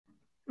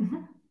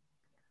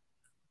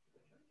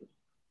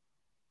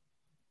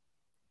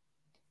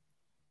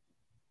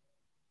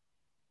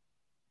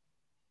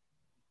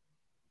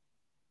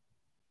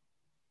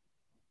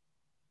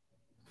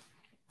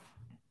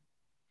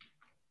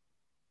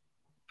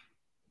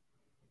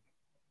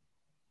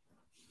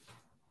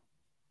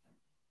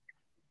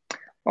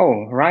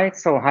Oh, right.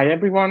 So hi,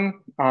 everyone.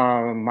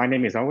 My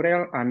name is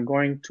Aurel. I'm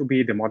going to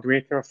be the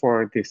moderator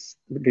for this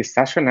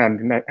session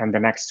and the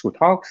next two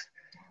talks.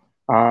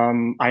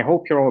 I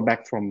hope you're all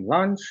back from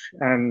lunch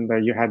and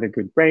you had a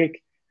good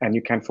break and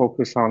you can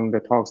focus on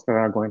the talks that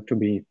are going to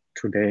be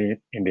today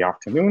in the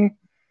afternoon.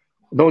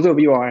 Those of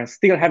you who are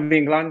still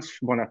having lunch,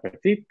 bon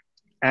appetit.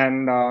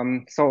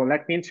 And so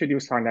let me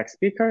introduce our next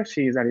speaker.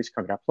 She is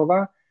Eliška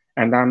Graplova,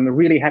 and I'm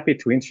really happy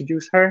to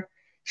introduce her.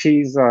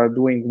 She's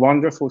doing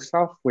wonderful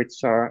stuff,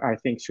 which I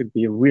think should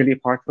be really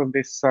part of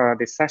this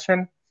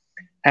session.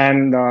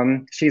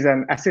 And she's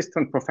an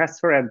assistant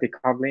professor at the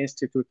Kavli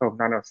Institute of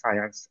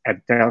Nanoscience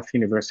at Delft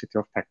University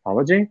of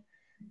Technology.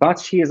 But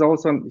she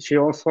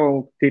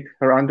also did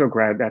her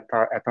undergrad at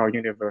our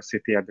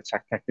university, at the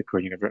Czech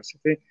Technical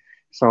University.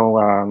 So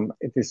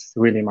it is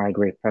really my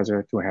great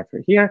pleasure to have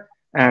her here.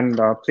 And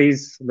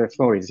please, the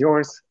floor is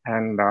yours.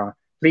 And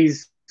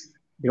please,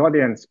 the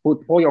audience,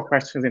 put all your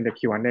questions in the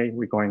Q&A.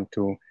 We're going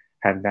to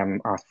have them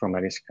asked from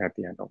Eliška at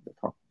the end of the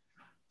talk.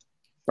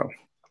 So.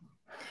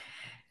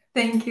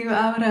 Thank you,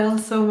 Aurel,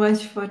 so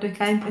much for the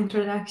kind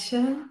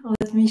introduction.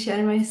 Let me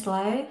share my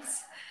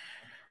slides.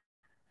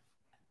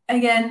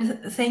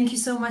 Again, thank you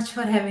so much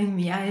for having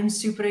me. I am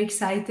super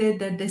excited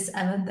that this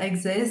event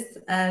exists.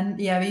 And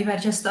yeah, we were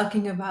just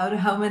talking about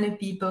how many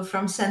people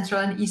from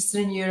Central and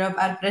Eastern Europe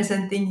are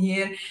presenting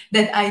here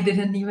that I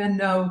didn't even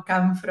know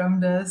come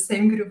from the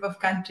same group of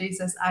countries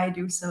as I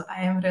do. So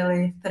I am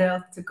really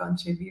thrilled to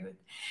contribute.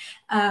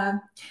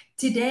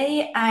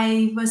 Today,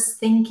 I was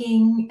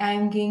thinking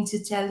I'm going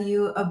to tell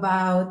you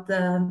about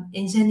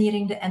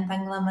engineering the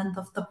entanglement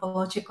of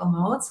topological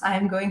modes.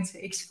 I'm going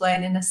to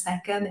explain in a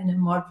second in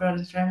more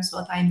broad terms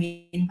what I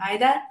mean by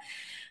that.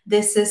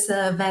 This is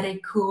a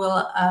very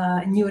cool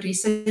new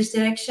research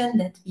direction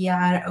that we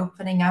are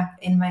opening up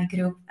in my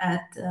group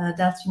at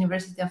Delft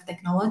University of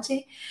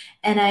Technology.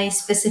 And I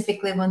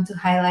specifically want to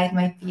highlight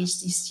my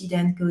PhD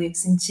student,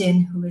 Guliuxin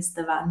Chin, who is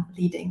the one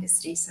leading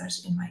this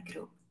research in my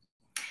group.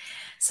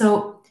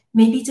 So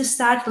maybe to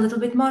start a little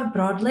bit more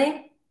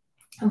broadly,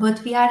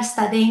 what we are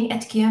studying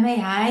at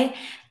QMAI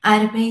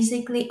are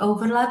basically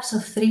overlaps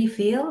of three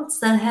fields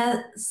that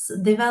has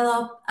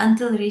developed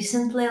until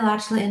recently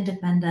largely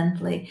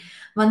independently.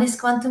 One is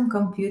quantum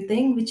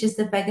computing, which is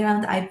the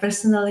background I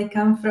personally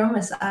come from,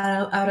 as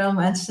Aurel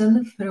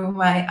mentioned, through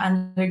my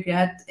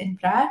undergrad in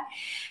Prague.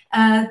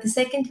 The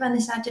second one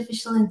is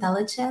artificial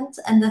intelligence,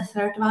 and the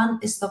third one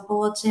is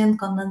topology and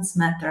condensed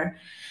matter.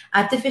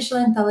 Artificial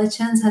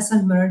intelligence has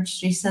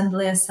emerged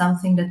recently as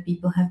something that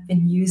people have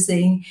been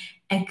using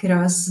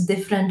across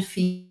different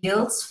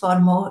fields for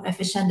more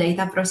efficient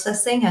data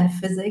processing, and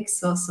physics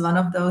was one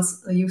of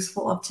those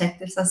useful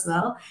objectives as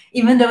well.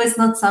 Even though it's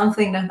not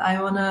something that I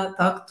want to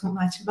talk too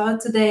much about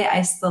today,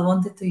 I still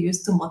wanted to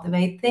use to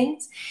motivate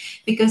things,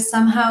 because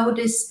somehow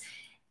this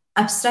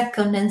abstract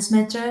condensed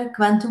matter,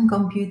 quantum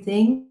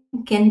computing,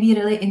 can be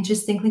really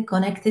interestingly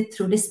connected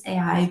through this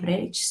AI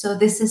bridge. So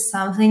this is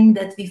something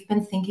that we've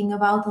been thinking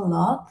about a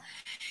lot.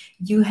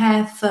 You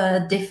have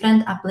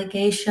different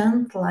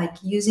applications, like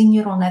using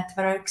neural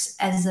networks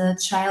as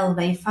trial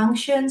wave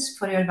functions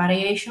for your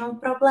variational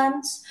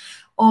problems,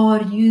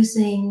 or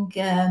using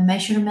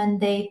measurement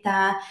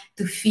data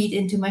to feed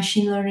into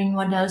machine learning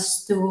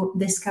models to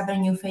discover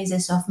new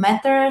phases of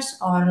matters,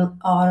 or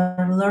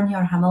learn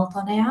your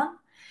Hamiltonian.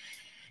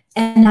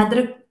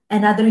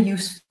 Another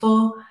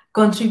useful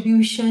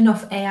contribution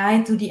of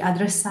AI to the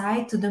other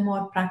side, to the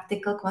more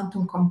practical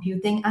quantum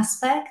computing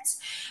aspects,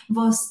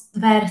 were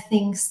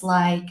things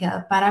like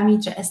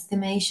parameter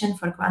estimation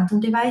for quantum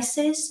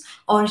devices,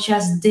 or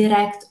just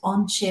direct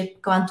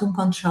on-chip quantum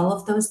control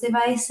of those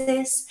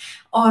devices,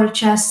 or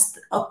just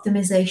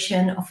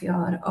optimization of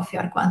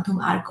your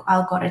quantum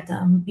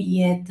algorithm,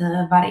 be it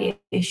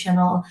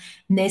variational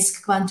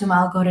NISQ quantum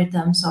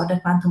algorithms or the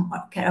quantum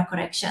error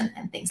correction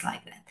and things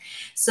like that.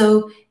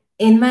 So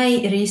in my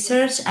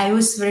research, I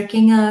was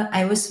working a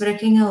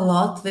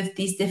lot with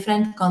these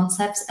different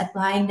concepts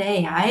applying the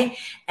AI,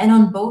 and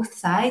on both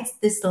sides,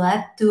 this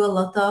led to a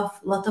lot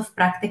of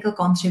practical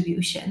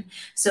contribution.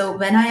 So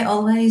when I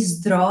always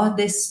draw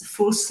this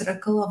full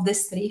circle of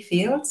these three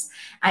fields,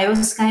 I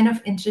was kind of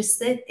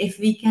interested if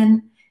we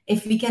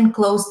can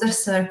close the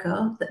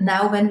circle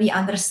now when we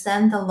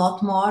understand a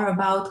lot more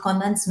about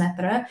condensed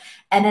matter,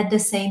 and at the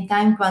same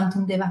time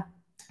quantum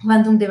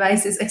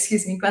devices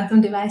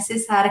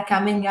are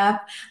coming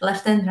up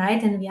left and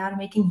right, and we are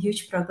making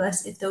huge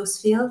progress in those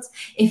fields.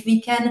 If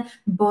we can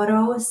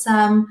borrow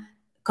some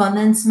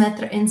condensed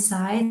matter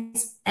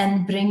insights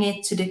and bring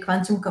it to the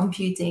quantum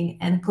computing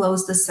and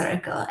close the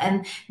circle.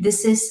 And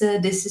this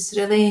is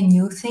really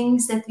new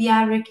things that we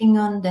are working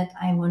on that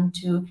I want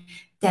to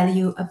tell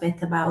you a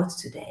bit about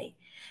today.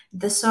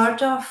 The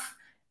sort of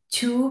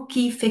two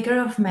key figure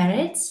of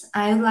merits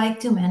I would like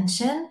to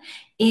mention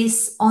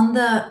is on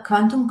the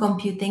quantum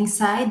computing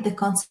side, the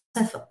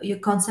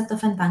concept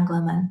of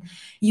entanglement.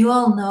 You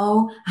all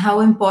know how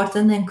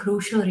important and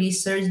crucial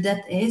research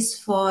that is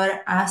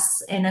for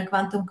us in a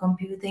quantum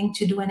computing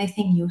to do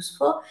anything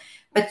useful.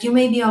 But you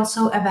may be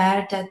also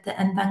aware that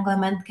the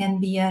entanglement can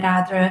be a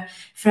rather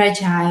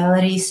fragile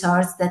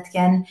resource that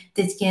can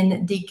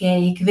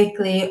decay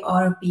quickly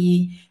or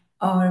be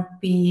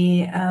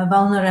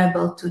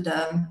vulnerable to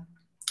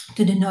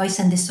the noise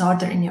and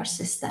disorder in your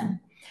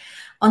system.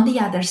 On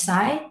the other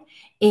side,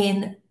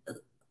 in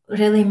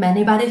really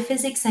many body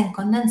physics and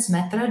condensed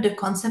matter, the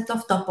concept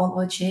of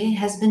topology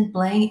has been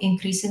playing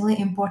increasingly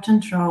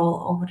important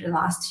role over the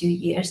last few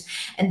years.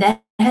 And there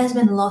has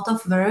been a lot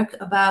of work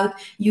about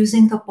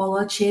using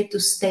topology to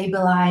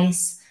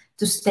stabilize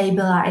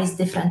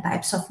different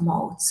types of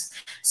modes.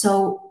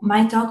 So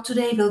my talk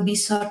today will be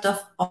sort of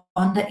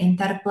on the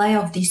interplay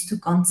of these two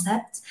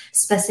concepts,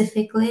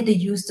 specifically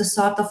the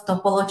sort of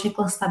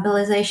topological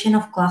stabilization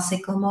of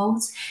classical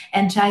modes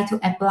and try to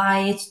apply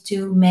it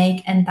to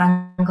make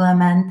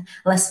entanglement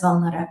less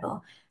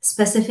vulnerable.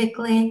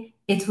 Specifically,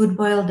 it would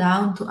boil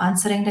down to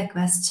answering the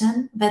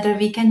question whether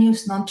we can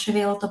use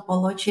non-trivial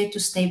topology to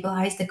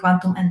stabilize the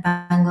quantum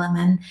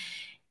entanglement.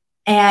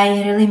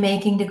 AI really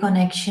making the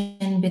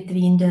connection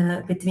between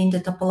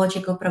the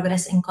topological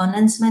progress in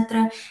condensed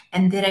matter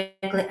and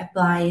directly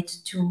apply it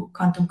to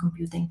quantum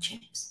computing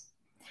chips.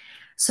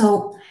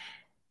 So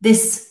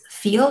this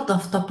field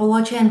of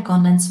topology and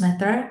condensed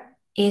matter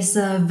is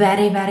a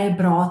very, very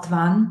broad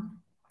one.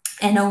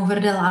 And over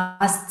the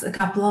last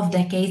couple of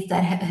decades,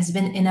 there has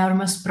been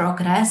enormous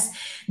progress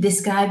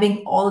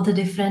describing all the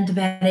different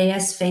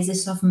various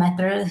phases of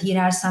matter. Here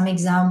are some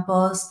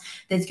examples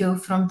that go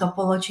from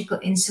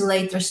topological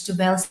insulators to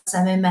well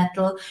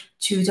semi-metal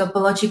to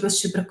topological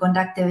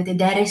superconductivity.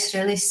 There is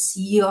really a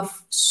sea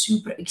of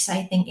super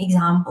exciting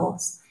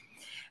examples.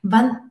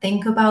 One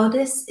thing about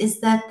this is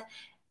that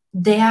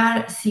they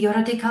are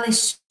theoretically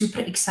super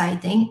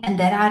exciting, and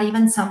there are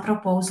even some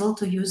proposals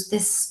to use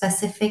this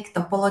specific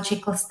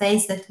topological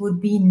states that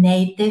would be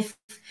native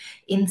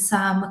in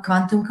some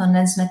quantum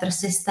condensed matter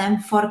system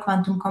for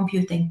quantum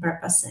computing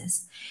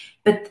purposes.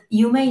 But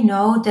you may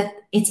know that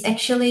it's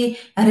actually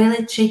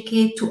really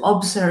tricky to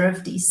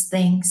observe these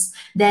things.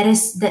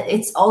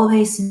 It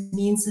always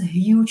means a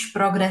huge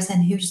progress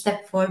and huge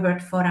step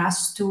forward for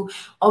us to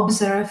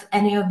observe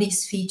any of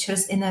these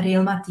features in a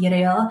real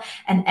material.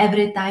 And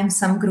every time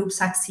some group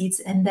succeeds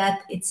in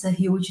that, it's a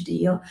huge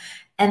deal.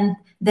 And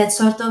that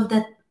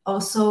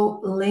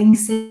also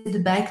links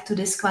it back to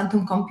this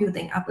quantum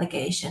computing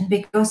application,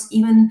 because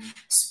even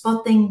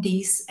spotting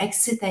these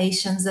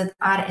excitations that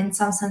are in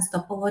some sense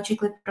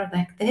topologically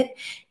protected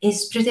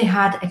is pretty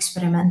hard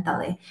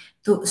experimentally.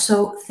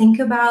 So think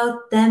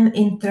about them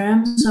in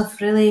terms of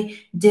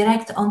really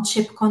direct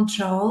on-chip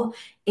control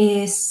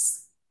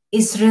is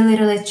really,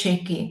 really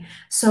tricky.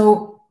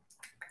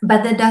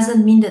 But that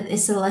doesn't mean that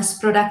it's a less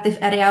productive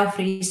area of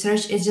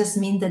research. It just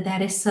means that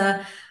there is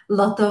a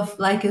lot of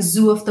like a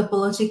zoo of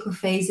topological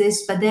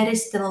phases, but there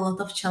is still a lot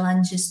of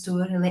challenges to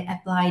really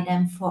apply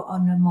them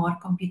on a more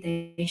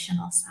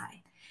computational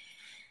side.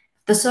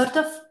 The sort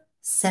of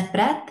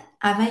separate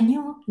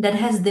avenue that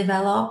has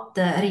developed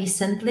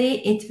recently,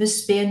 it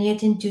was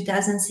pioneered in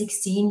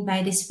 2016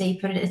 by this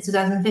paper,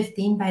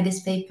 2015 by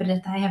this paper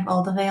that I have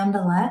all the way on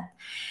the left,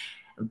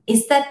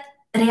 is that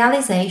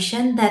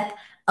realization that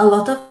a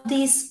lot of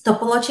these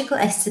topological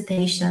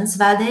excitations,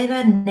 while they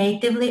were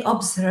natively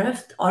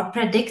observed or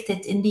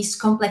predicted in these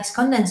complex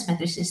condensed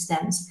matter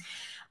systems,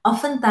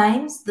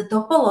 oftentimes the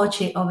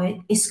topology of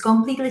it is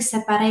completely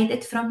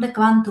separated from the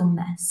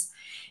quantumness.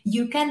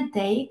 You can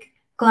take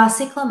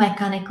classical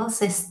mechanical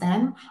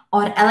system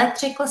or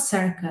electrical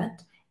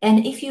circuit,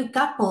 and if you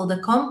couple the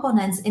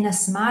components in a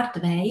smart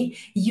way,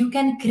 you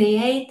can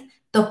create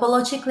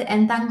topologically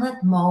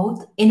entangled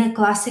mode in a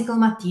classical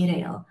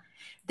material.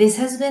 This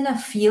has been a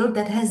field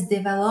that has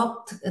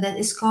developed that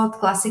is called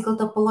classical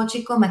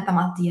topological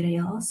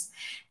metamaterials.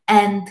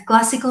 And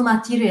classical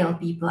material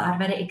people are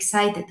very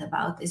excited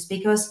about this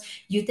because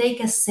you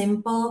take a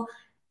simple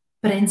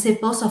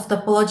principles of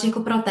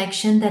topological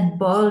protection that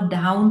boil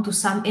down to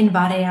some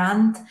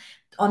invariant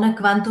on a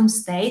quantum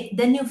state,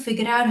 then you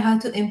figure out how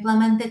to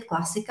implement it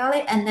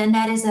classically, and then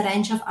there is a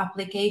range of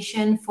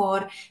application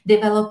for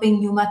developing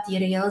new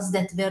materials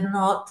that will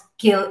not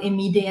kill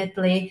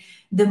immediately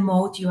the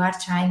mode you are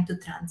trying to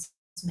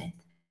transmit.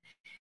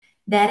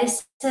 There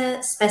is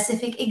a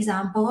specific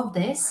example of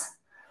this.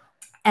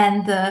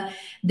 And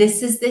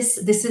this is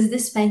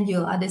this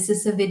pendula. This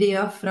is a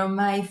video from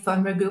my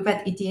former group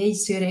at ETH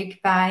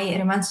Zurich by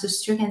Roman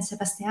Sustruk and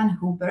Sebastian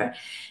Huber,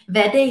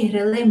 where they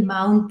really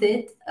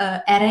mounted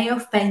an array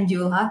of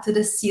pendula to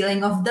the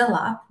ceiling of the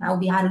lab. Now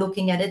we are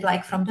looking at it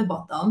like from the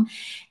bottom.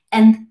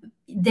 And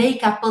they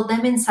coupled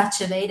them in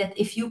such a way that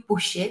if you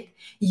push it,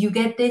 you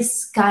get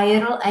this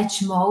chiral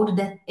edge mode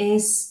that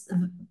is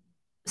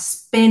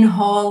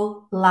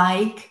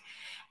spinhole-like.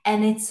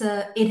 And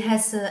it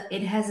has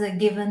a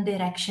given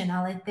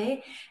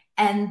directionality,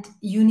 and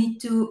you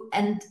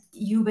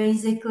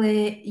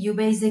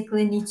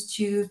basically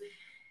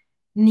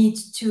need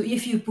to,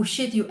 if you push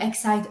it, you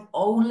excite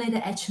only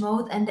the edge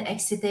mode, and the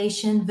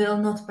excitation will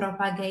not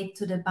propagate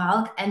to the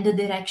bulk, and the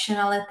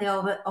directionality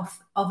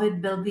of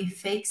it will be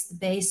fixed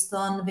based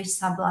on which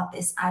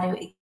sublattice are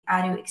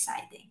you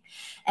exciting.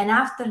 And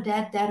after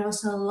that, there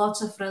was a lot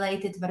of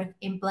related work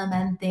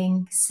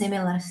implementing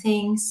similar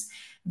things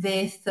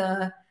with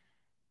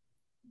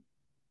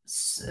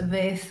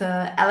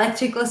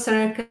electrical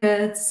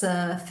circuits,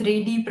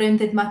 3D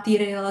printed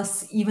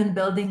materials, even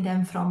building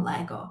them from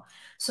Lego.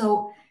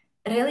 So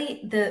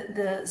really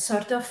the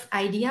sort of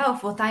idea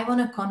of what I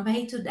want to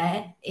convey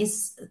today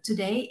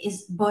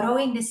is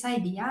borrowing this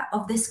idea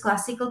of this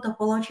classical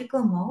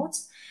topological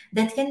modes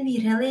that can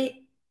be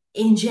really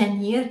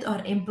engineered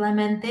or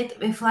implemented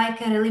with like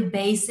a really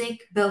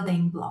basic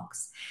building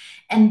blocks,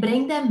 and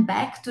bring them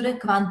back to the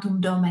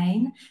quantum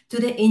domain, to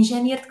the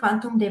engineered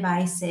quantum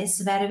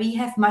devices where we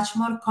have much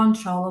more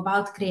control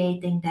about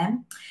creating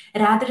them,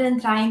 rather than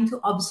trying to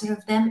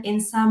observe them in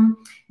some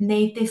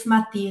native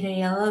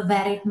material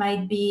where it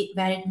might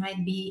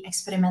be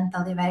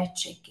experimentally very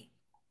tricky.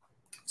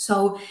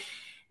 So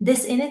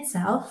this in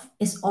itself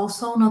is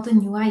also not a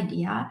new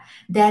idea.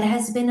 There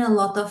has been a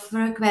lot of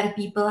work where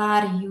people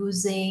are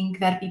using,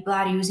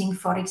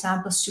 for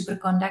example,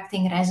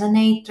 superconducting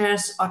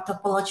resonators or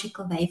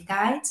topological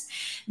waveguides,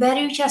 where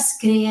you just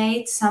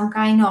create some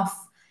kind of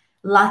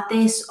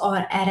lattice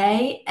or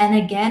array, and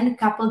again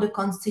couple the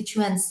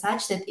constituents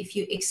such that if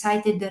you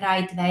excite it the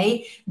right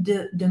way,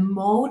 the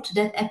mode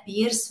that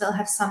appears will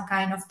have some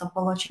kind of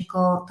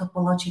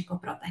topological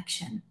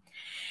protection.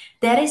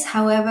 There is,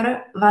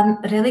 however, one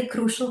really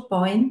crucial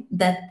point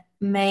that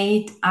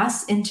made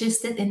us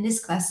interested in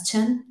this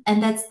question,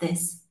 and that's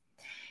this.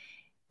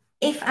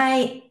 If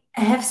I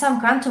have some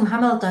quantum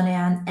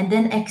Hamiltonian and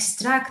then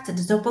extract the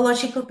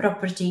topological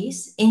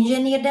properties,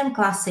 engineer them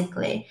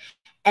classically,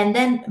 and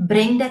then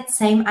bring that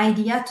same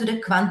idea to the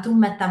quantum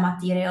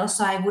metamaterial,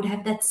 so I would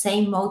have that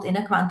same mode in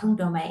a quantum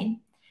domain,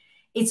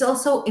 it's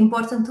also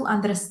important to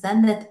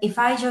understand that if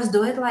I just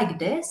do it like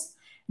this,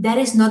 there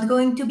is not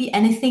going to be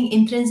anything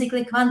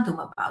intrinsically quantum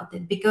about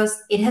it,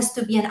 because it has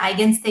to be an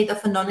eigenstate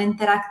of a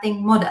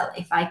non-interacting model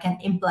if I can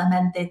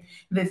implement it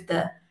with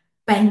the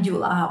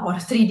pendula or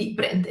 3D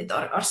printed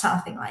or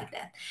something like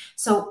that.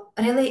 So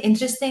really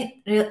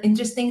interesting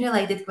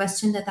related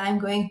question that I'm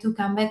going to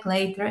come back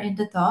later in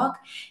the talk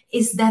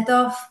is that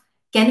of,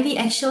 can we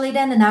actually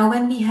then, now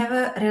when we have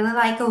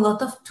a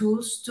lot of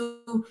tools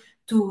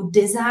to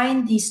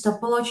design these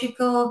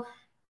topological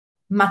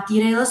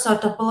materials or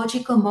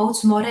topological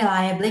modes more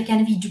reliably,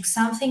 can we do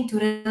something to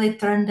really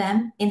turn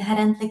them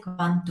inherently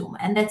quantum?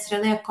 And that's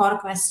really a core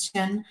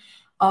question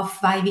of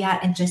why we are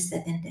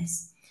interested in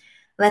this.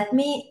 Let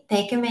me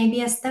take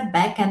maybe a step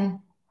back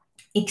and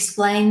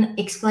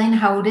explain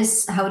how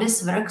this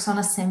works on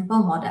a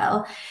simple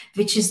model,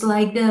 which is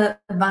like the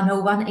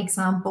 101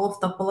 example of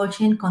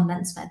topology in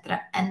condensed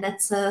matter, and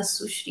that's a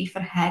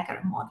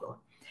Schrieffer-Hager model.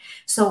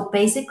 So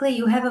basically,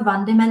 you have a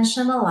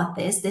one-dimensional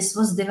lattice. This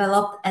was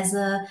developed as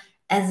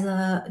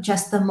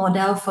just a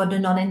model for the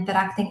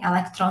non-interacting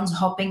electrons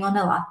hopping on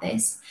a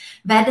lattice,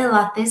 where the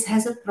lattice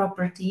has a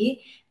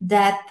property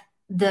that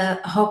the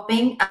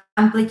hopping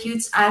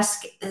amplitudes are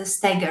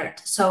staggered.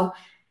 So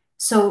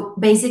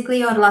basically,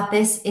 your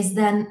lattice is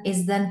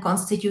then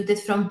constituted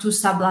from two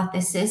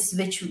sublattices,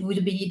 which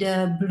would be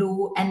the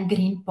blue and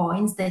green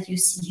points that you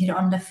see here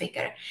on the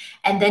figure,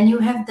 and then you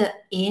have the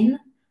in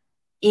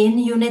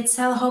unit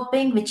cell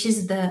hopping, which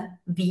is the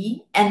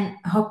V, and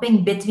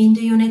hopping between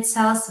the unit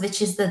cells,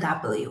 which is the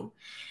W.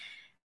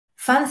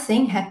 Fun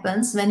thing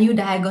happens when you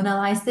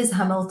diagonalize this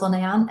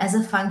Hamiltonian as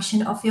a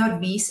function of your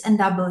V's and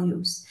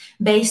W's.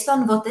 Based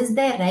on what is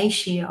their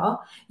ratio,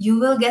 you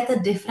will get a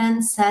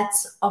different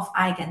sets of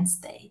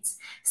eigenstates.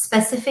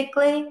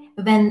 Specifically,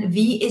 when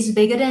V is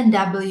bigger than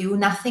W,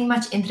 nothing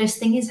much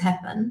interesting is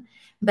happen.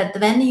 But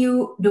when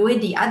you do it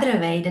the other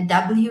way, the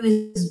W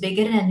is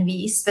bigger than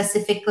V,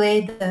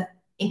 specifically the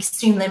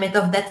extreme limit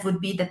of that would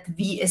be that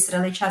V is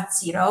really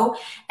just 0,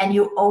 and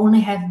you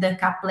only have the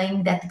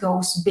coupling that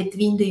goes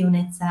between the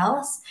unit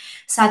cells.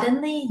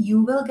 Suddenly,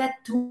 you will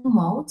get two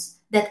modes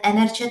that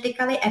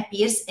energetically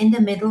appears in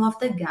the middle of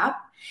the gap,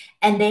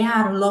 and they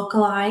are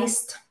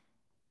localized,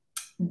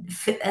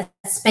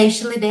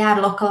 spatially they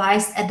are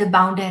localized at the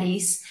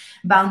boundaries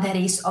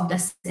of the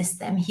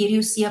system. Here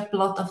you see a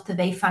plot of the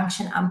wave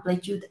function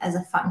amplitude as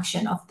a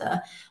function of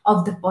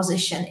the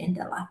position in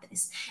the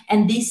lattice.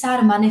 And these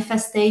are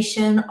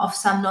manifestation of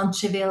some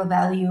non-trivial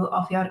value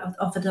of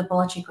the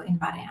topological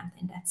invariant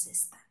in that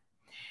system.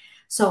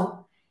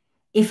 So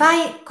if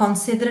I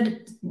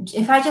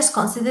just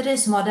consider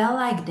this model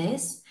like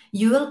this,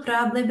 you will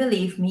probably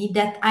believe me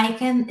that I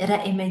can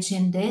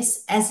reimagine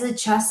this as a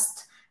just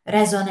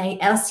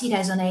LC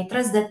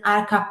resonators that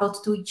are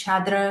coupled to each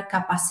other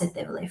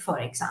capacitively, for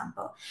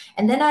example.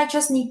 And then I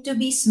just need to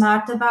be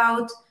smart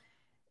about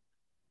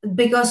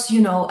because,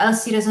 you know,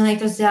 LC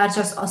resonators, they are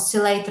just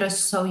oscillators,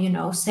 so, you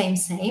know, same.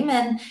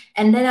 And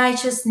then I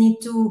just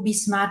need to be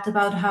smart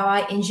about how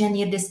I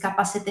engineer this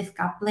capacitive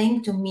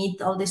coupling to meet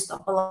all this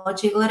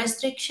topological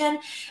restriction.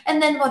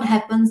 And then what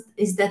happens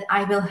is that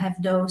I will have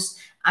those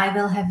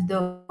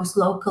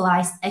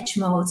localized edge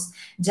modes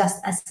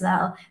just as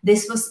well.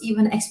 This was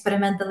even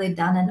experimentally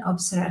done and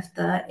observed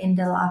in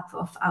the lab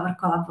of our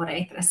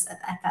collaborators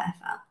at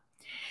EPFL.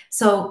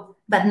 So,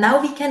 but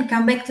now we can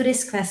come back to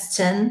this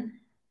question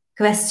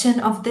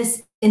of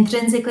this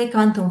intrinsically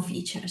quantum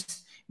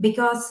features,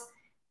 because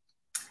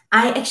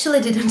I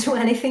actually didn't do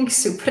anything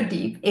super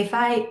deep. If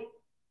I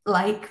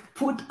like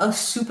put a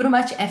super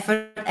much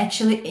effort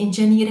actually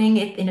engineering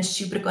it in a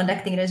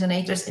superconducting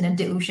resonators in a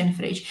dilution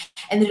fridge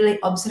and really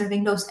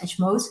observing those edge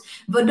modes,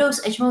 what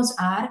those edge modes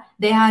are,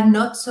 they are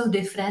not so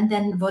different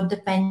than what the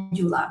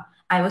pendula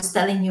I was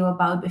telling you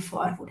about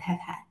before would have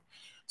had.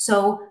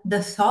 So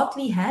the thought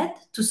we had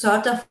to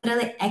sort of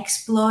really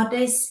explore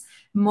this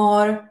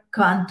more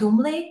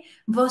quantumly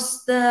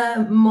was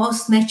the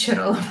most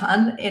natural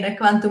one in a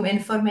quantum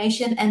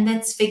information, and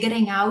that's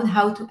figuring out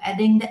how to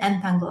adding the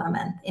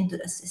entanglement into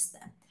the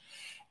system.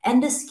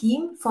 And the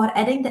scheme for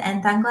adding the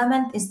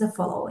entanglement is the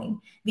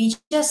following. We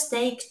just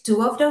take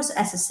two of those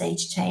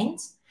SSH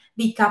chains,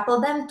 we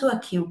couple them to a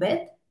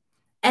qubit,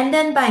 and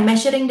then by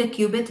measuring the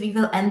qubit, we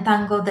will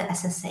entangle the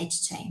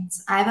SSH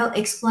chains. I will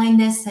explain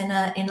this in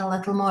a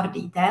little more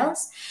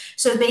details.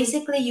 So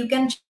basically, you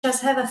can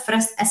just have a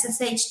first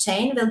SSH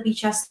chain will be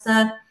just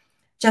the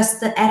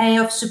array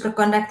of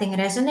superconducting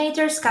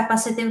resonators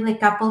capacitively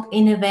coupled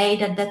in a way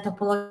that the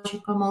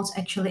topological modes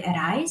actually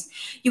arise.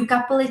 You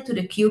couple it to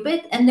the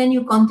qubit, and then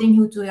you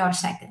continue to your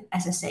second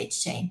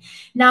SSH chain.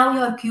 Now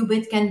your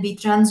qubit can be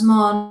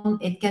transmon,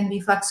 it can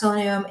be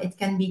fluxonium, it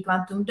can be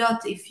quantum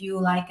dot. If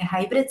you like a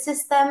hybrid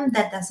system,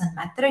 that doesn't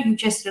matter. You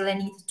just really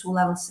need a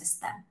two-level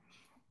system.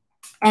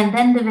 And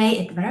then the way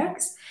it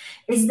works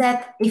is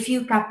that if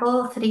you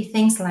couple three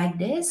things like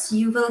this,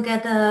 you will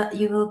get a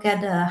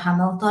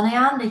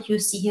Hamiltonian that you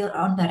see here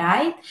on the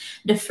right.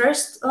 The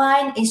first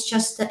line is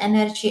just the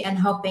energy and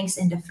hoppings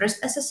in the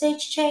first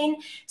SSH chain.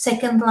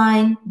 Second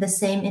line, the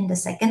same in the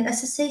second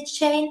SSH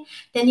chain.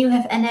 Then you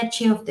have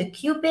energy of the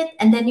qubit,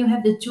 and then you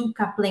have the two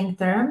coupling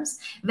terms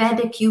where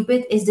the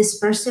qubit is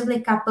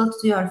dispersively coupled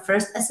to your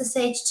first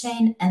SSH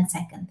chain and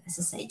second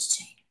SSH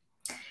chain.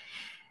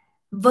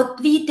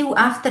 What we do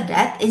after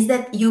that is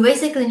that you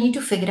basically need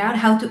to figure out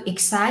how to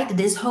excite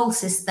this whole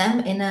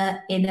system in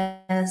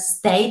a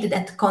state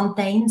that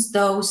contains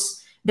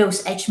those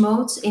edge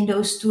modes in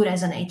those two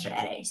resonator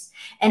arrays.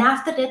 And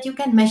after that, you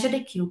can measure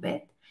the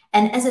qubit.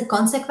 And as a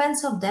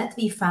consequence of that,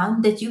 we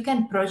found that you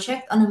can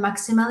project on a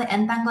maximally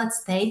entangled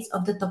states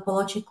of the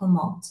topological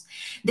modes.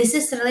 This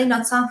is really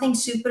not something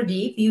super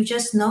deep. You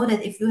just know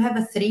that if you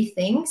have three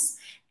things,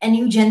 and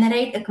you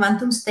generate a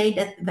quantum state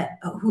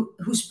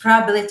whose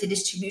probability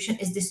distribution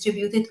is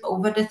distributed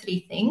over the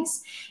three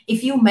things.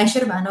 If you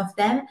measure one of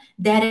them,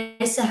 there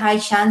is a high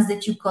chance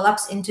that you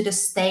collapse into the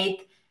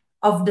state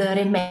of the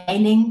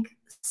remaining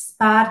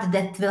part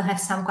that will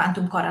have some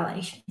quantum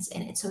correlations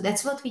in it. So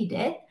that's what we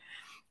did.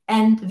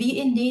 And we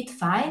indeed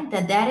find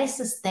that there is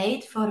a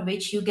state for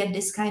which you get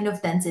this kind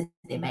of density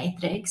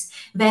matrix,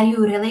 where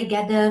you really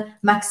get a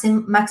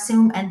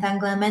maximum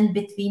entanglement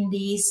between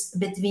these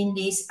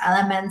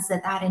elements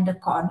that are in the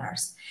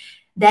corners.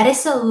 There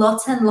is a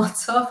lots and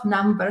lots of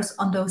numbers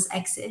on those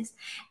axes.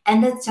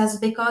 And that's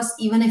just because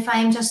even if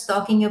I'm just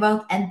talking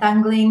about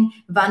entangling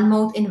one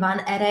mode in one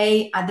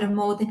array, other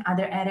mode in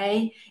other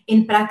array,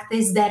 in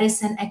practice, there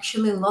is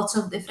actually lots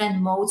of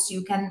different modes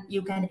you can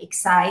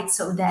excite.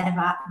 So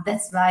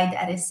that's why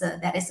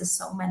there is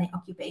so many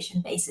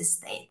occupation basis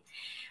state.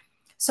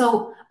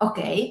 So,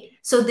 okay,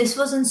 so this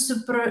wasn't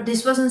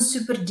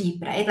super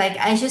deep, right? Like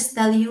I just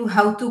tell you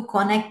how to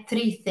connect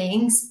three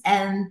things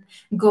and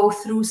go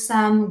through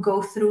some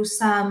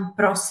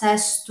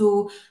process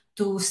to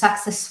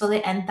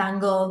successfully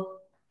entangle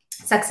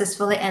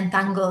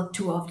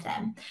two of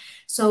them.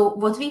 So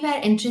what we were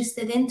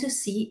interested in to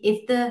see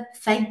if the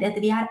fact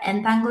that we are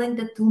entangling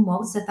the two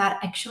modes that are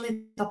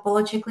actually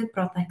topologically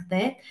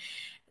protected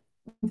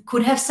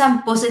could have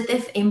some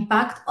positive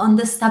impact on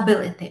the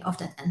stability of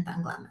that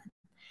entanglement.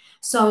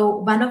 So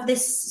one of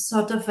this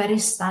sort of very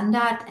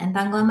standard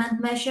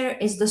entanglement measure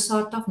is the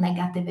sort of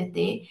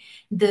negativity.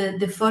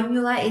 The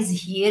formula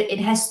is here. It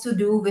has to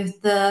do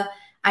with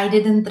I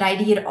didn't write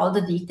here all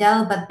the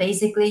detail, but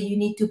basically you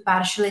need to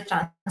partially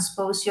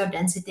transpose your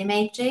density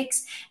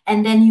matrix,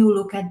 and then you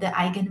look at the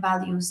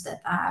eigenvalues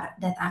that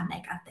are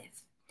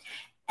negative.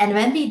 And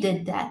when we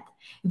did that,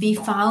 we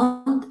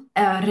found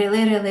a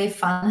really, really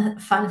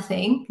fun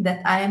thing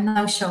that I am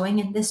now showing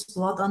in this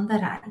plot on the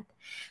right.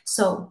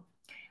 So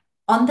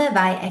on the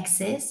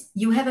y-axis,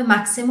 you have a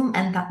maximum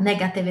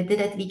negativity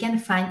that we can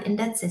find in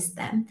that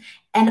system.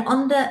 And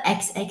on the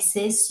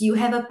x-axis, you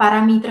have a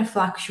parameter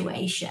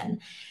fluctuation.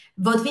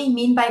 What we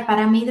mean by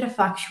parameter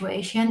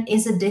fluctuation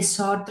is a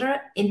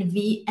disorder in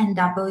V and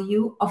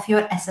W of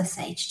your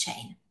SSH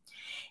chain.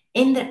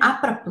 In the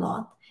upper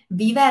plot,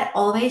 we were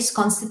always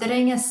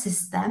considering as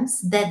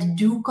systems that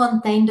do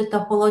contain the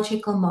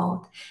topological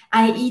mode,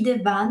 i.e.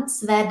 the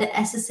ones where the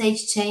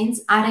SSH chains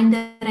are in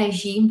the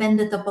regime when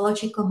the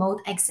topological mode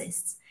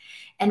exists.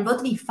 And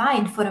what we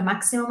find for a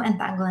maximum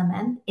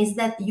entanglement is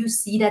that you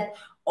see that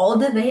all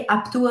the way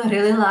up to a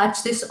really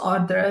large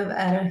disorder,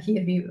 where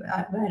here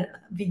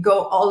where we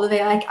go all the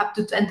way like up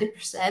to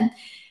 20%,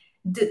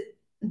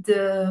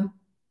 the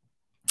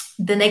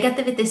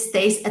negativity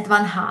stays at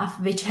 1/2,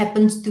 which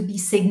happens to be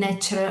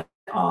signature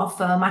of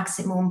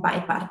maximum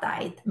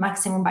bipartite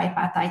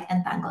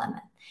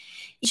entanglement.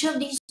 Each of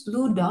these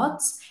blue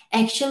dots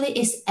actually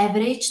is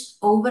averaged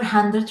over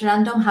 100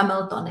 random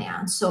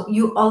Hamiltonians. So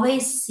you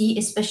always see,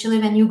 especially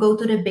when you go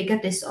to the bigger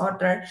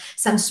disorder,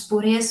 some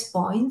spurious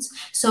points.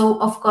 So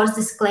of course,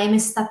 this claim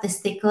is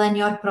statistical and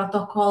your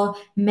protocol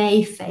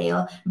may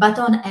fail, but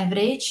on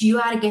average, you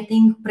are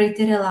getting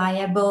pretty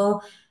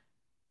reliable.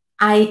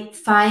 I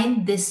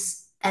find this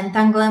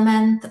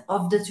entanglement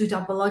of the two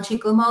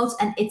topological modes,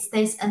 and it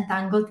stays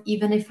entangled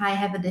even if I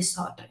have a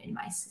disorder in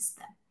my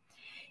system.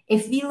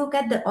 If we look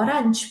at the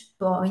orange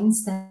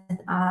points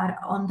that are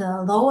on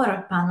the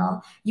lower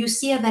panel, you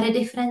see a very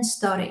different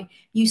story.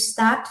 You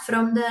start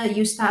from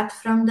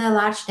the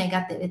large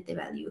negativity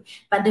value,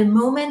 but the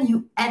moment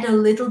you add a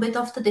little bit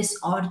of the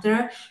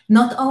disorder,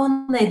 not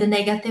only the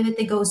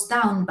negativity goes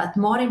down, but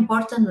more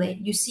importantly,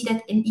 you see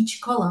that in each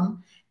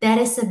column there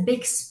is a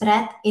big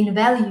spread in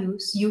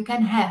values you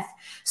can have.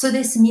 So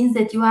this means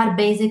that you are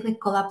basically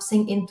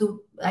collapsing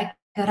into like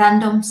a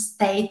random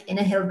state in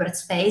a Hilbert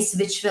space,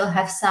 which will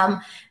have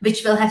some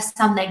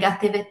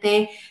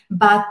negativity,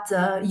 but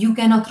you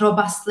cannot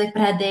robustly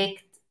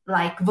predict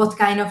like what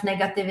kind of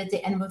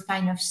negativity and what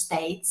kind of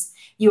states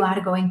you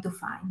are going to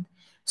find.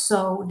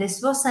 So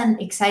this was an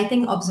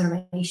exciting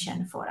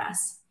observation for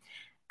us.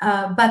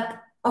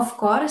 But of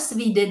course,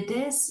 we did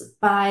this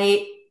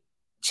by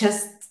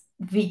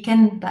we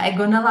can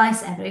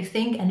diagonalize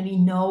everything and we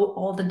know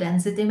all the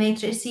density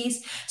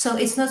matrices. So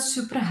it's not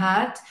super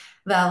hard.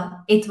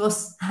 Well, it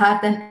was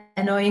hard and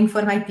annoying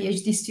for my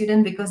PhD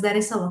student because there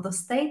is a lot of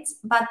states,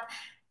 but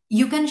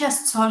you can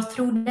just sort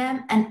through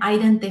them and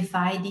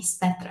identify these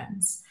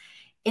patterns.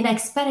 In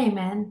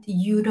experiment,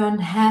 you don't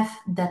have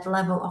that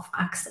level of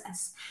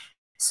access.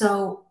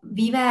 So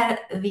we were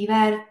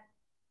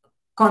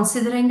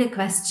considering the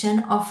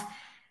question of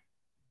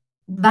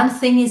one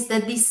thing is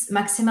that these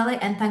maximally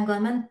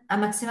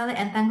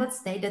entangled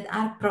states that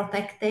are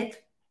protected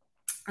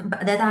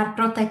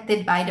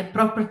by the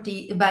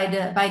property, by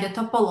the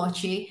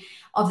topology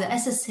of the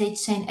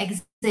SSH chain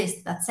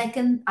exist. That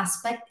second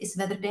aspect is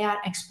whether they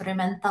are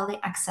experimentally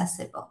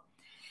accessible.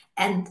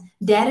 And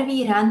there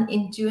we run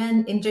into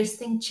an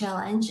interesting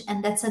challenge,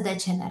 and that's a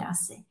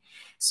degeneracy.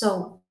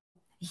 So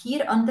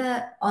here on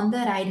the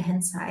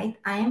right-hand side,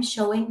 I am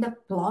showing the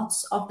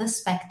plots of the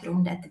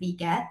spectrum that we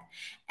get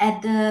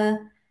at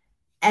the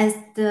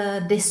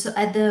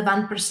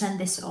 1%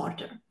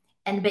 disorder.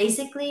 And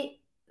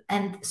basically,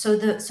 so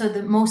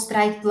the most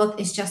right plot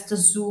is just a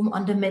zoom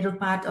on the middle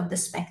part of the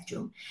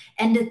spectrum.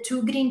 And the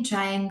two green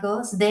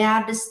triangles, they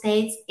are the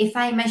states. If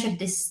I measure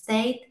this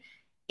state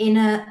in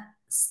a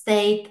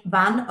state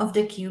 1 of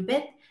the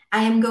qubit,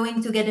 I am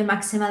going to get a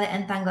maximally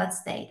entangled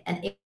state.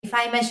 And if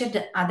I measure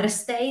the other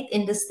state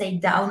in the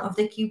state down of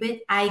the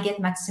qubit, I get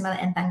maximally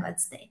entangled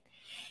state.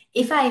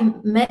 If I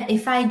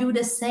do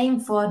the same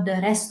for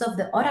the rest of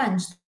the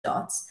orange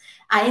dots,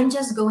 I am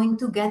just going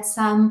to get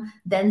some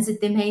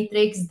density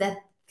matrix that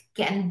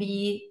can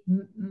be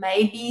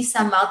maybe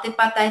some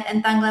multipartite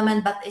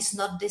entanglement, but it's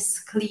not this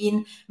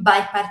clean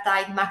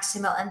bipartite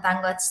maximal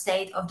entangled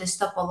state of this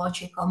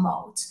topological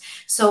modes.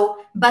 So,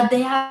 but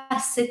they are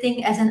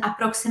sitting as an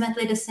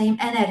approximately the same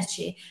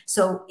energy.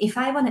 So if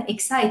I want to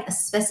excite a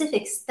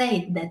specific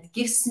state that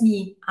gives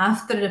me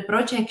after the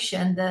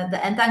projection,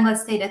 the entangled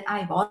state that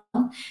I want,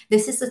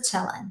 this is a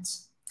challenge.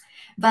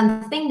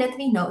 One thing that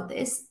we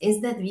notice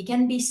is that we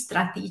can be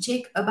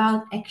strategic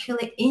about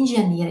actually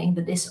engineering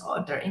the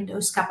disorder in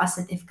those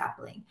capacitive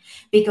coupling.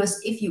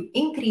 Because if you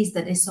increase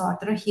the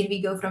disorder, here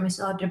we go from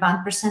disorder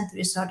 1% to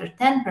disorder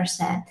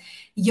 10%,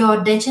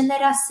 your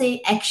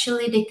degeneracy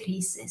actually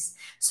decreases.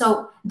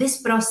 So this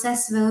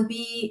process will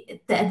be,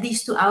 at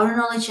least to our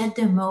knowledge at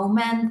the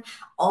moment,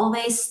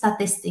 always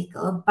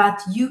statistical, but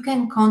you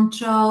can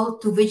control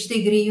to which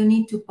degree you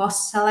need to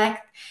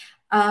post-select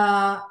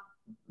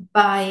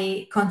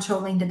by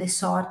controlling the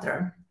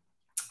disorder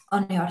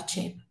on your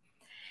chip.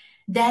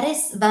 There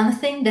is one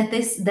thing that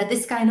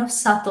is kind of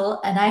subtle,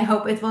 and I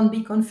hope it won't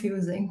be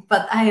confusing,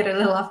 but I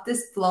really love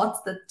this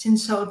plot that Chin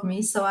showed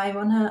me, so I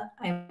wanna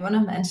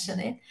mention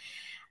it.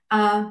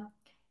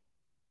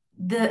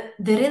 The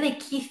really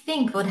key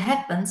thing what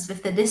happens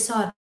with the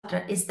disorder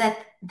is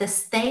that the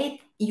state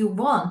you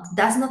want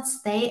does not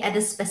stay at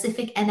a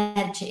specific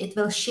energy. It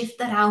will shift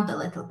around a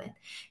little bit.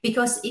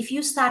 Because if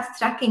you start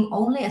tracking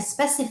only a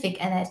specific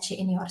energy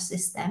in your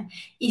system,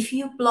 if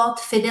you plot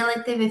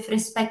fidelity with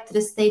respect to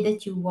the state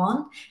that you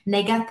want,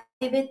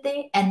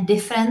 negativity and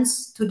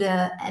difference to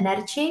the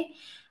energy,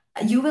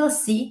 you will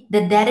see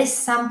that there is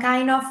some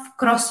kind of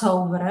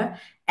crossover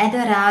at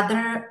a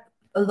rather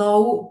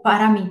low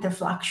parameter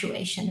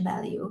fluctuation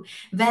value,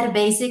 where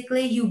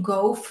basically you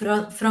go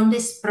from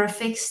this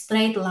perfect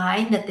straight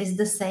line that is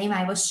the same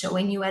I was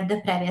showing you at the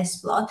previous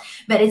plot,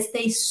 where it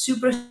stays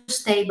super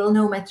stable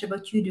no matter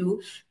what you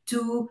do,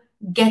 to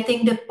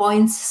getting the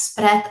points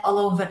spread all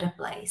over the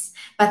place.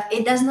 But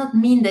it does not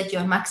mean that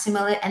your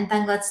maximally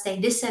entangled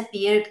state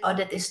disappeared or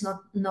that it's no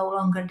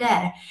longer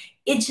there.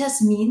 It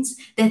just means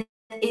that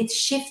it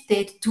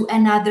shifted to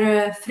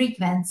another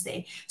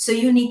frequency. So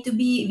we need to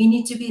be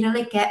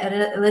really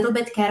a little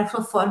bit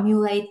careful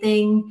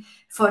formulating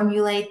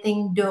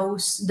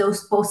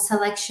those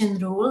post-selection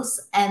rules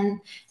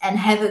and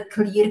have a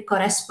clear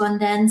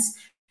correspondence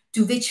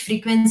to which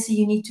frequency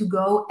you need to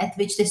go at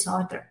which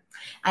disorder.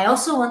 I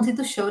also wanted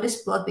to show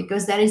this plot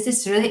because there is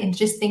this really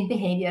interesting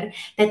behavior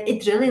that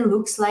it really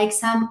looks like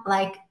some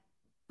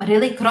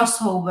really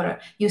crossover.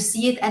 You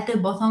see it at the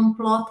bottom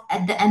plot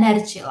at the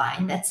energy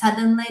line, that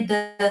suddenly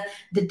the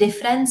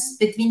difference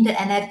between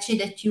the energy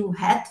that you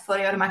had for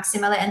your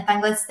maximally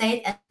entangled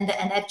state and the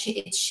energy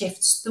it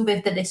shifts to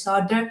with the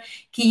disorder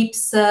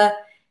keeps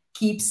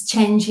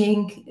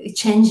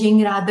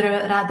changing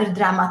rather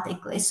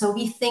dramatically. So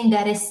we think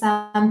there is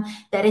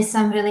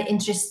some really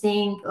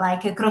interesting,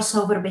 like a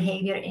crossover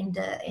behavior in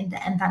the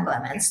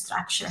entanglement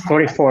structure.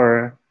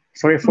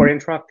 Sorry for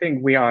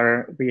interrupting. We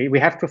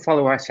have to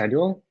follow our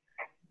schedule,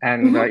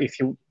 and if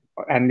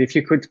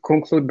you could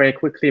conclude very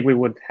quickly, we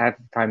would have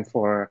time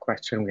for a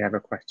question. We have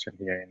a question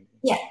here.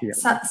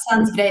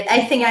 Sounds great.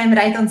 I think I'm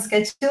right on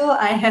schedule.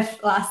 I have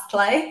last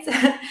slide.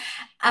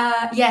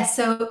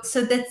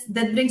 So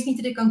that brings me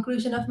to the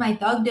conclusion of my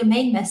talk. The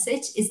main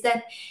message is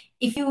that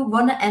if you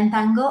want to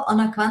entangle on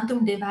a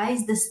quantum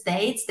device the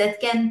states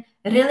that can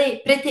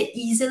really pretty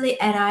easily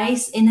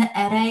arise in an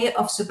array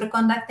of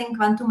superconducting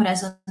quantum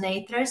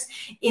resonators,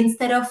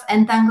 instead of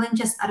entangling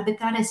just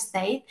arbitrary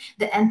state,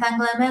 the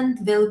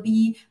entanglement will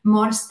be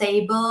more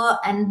stable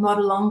and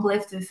more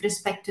long-lived with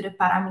respect to the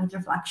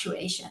parameter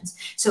fluctuations.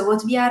 So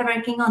what we are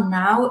working on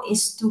now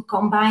is to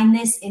combine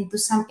this into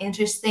some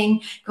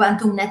interesting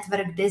quantum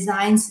network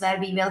designs where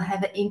we will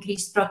have an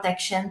increased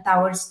protection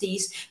towards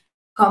these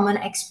common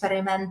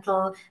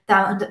experimental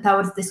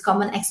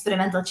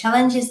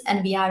challenges,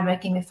 and we are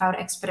working with our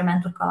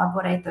experimental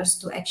collaborators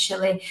to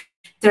actually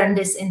turn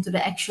this into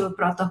the actual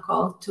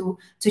protocol to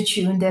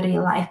tune the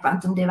real-life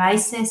quantum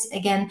devices.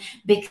 Again,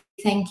 big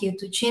thank you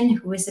to Chin,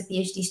 who is a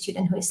PhD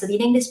student who is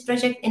leading this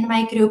project in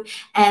my group,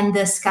 and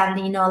the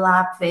Scarlino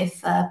lab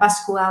with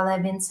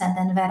Pasquale, Vincent,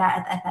 and Vera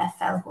at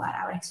EPFL, who are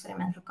our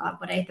experimental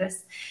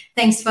collaborators.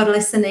 Thanks for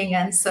listening,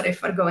 and sorry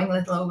for going a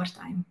little over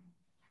time.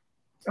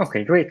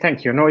 Okay, great.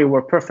 Thank you. No, you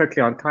were perfectly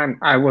on time.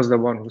 I was the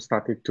one who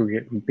started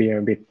to be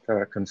a bit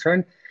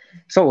concerned.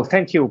 So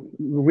thank you.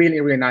 Really,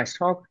 really nice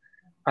talk.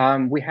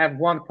 We have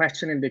one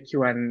question in the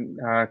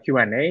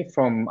Q&A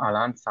from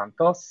Alan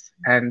Santos.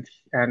 And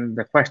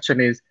the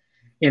question is,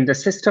 in the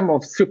system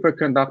of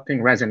superconducting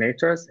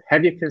resonators,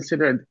 have you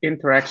considered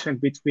interaction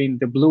between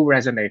the blue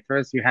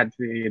resonators? You had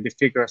the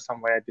figure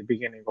somewhere at the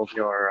beginning of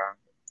your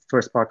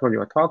first part of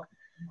your talk.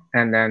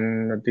 And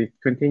then it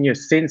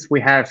continues, since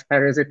we have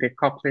parasitic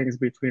couplings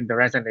between the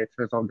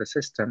resonators of the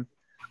system,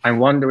 I'm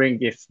wondering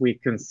if we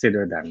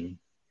consider them.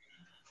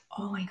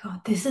 Oh my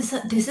God, this is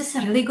a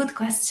really good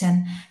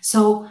question.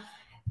 So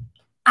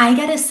I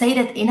gotta say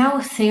that in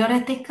our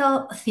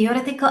theoretical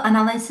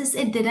analysis,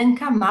 it didn't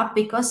come up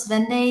because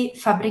when they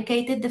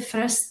fabricated the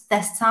first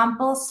test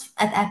samples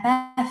at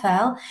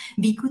EPFL,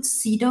 we could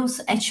see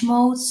those H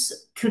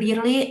modes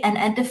clearly and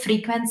at the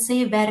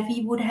frequency where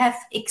we would have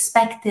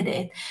expected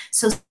it.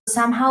 So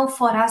somehow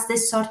for us,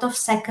 this sort of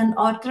second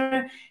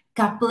order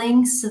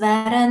couplings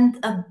weren't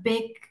a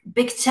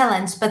big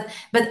challenge, but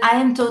I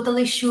am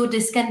totally sure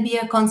this can be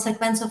a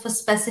consequence of a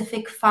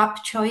specific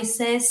fab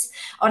choices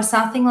or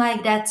something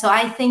like that. So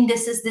I think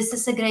this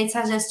is a great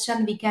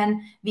suggestion. We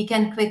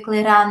can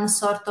quickly run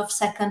sort of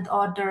second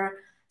order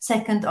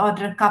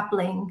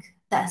coupling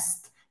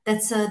test.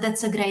 That's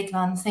a great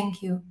one.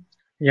 Thank you.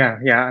 Yeah.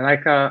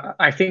 Like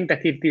I think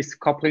that if these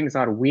couplings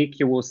are weak,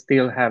 you will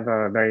still have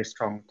a very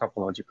strong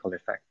topological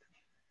effect.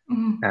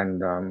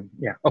 And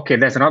yeah, okay,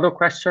 there's another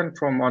question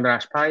from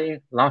András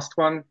Pályi, last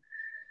one.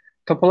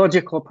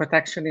 Topological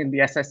protection in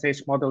the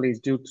SSH model is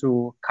due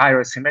to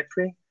chiral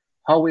symmetry.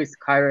 How is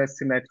chiral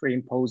symmetry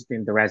imposed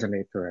in the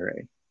resonator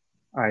array?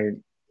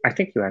 I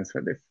think you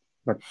answered this,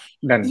 but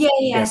then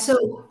yeah.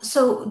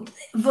 So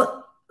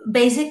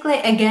basically,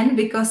 again,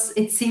 because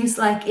it seems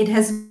like it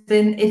has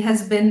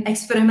been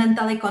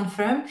experimentally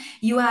confirmed,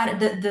 you are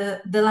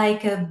the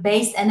like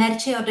base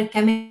energy or the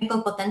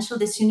chemical potential.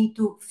 This you need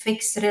to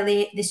fix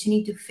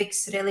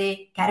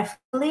really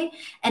carefully,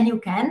 and you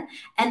can.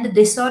 And the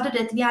disorder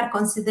that we are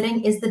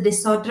considering is the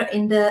disorder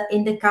in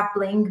the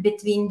coupling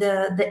between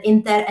the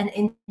inter and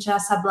intra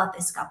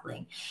sublattice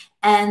coupling.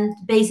 And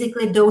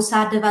basically, those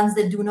are the ones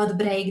that do not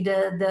break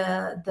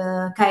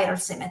the chiral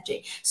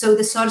symmetry. So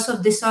the source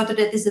of disorder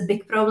that is a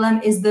big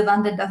problem is the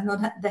one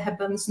that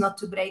happens not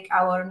to break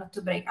our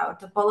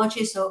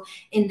topology. So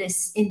in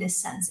this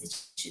sense, it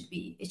should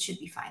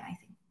be fine, I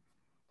think.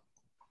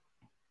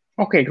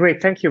 Okay,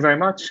 great. Thank you very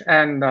much.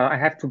 And I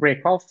have to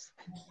break off,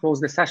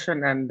 close the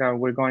session, and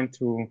we're going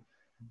to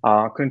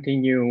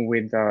continue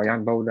with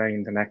Jan Boda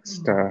in the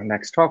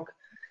next talk.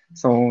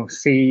 So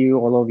see you,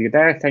 all of you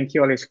there. Thank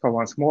you, Aliska,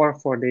 once more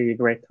for the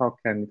great talk,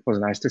 and it was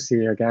nice to see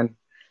you again.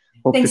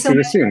 Hope Thanks to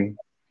see so you much.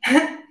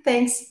 soon.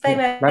 Thanks.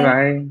 Bye-bye.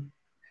 Bye-bye.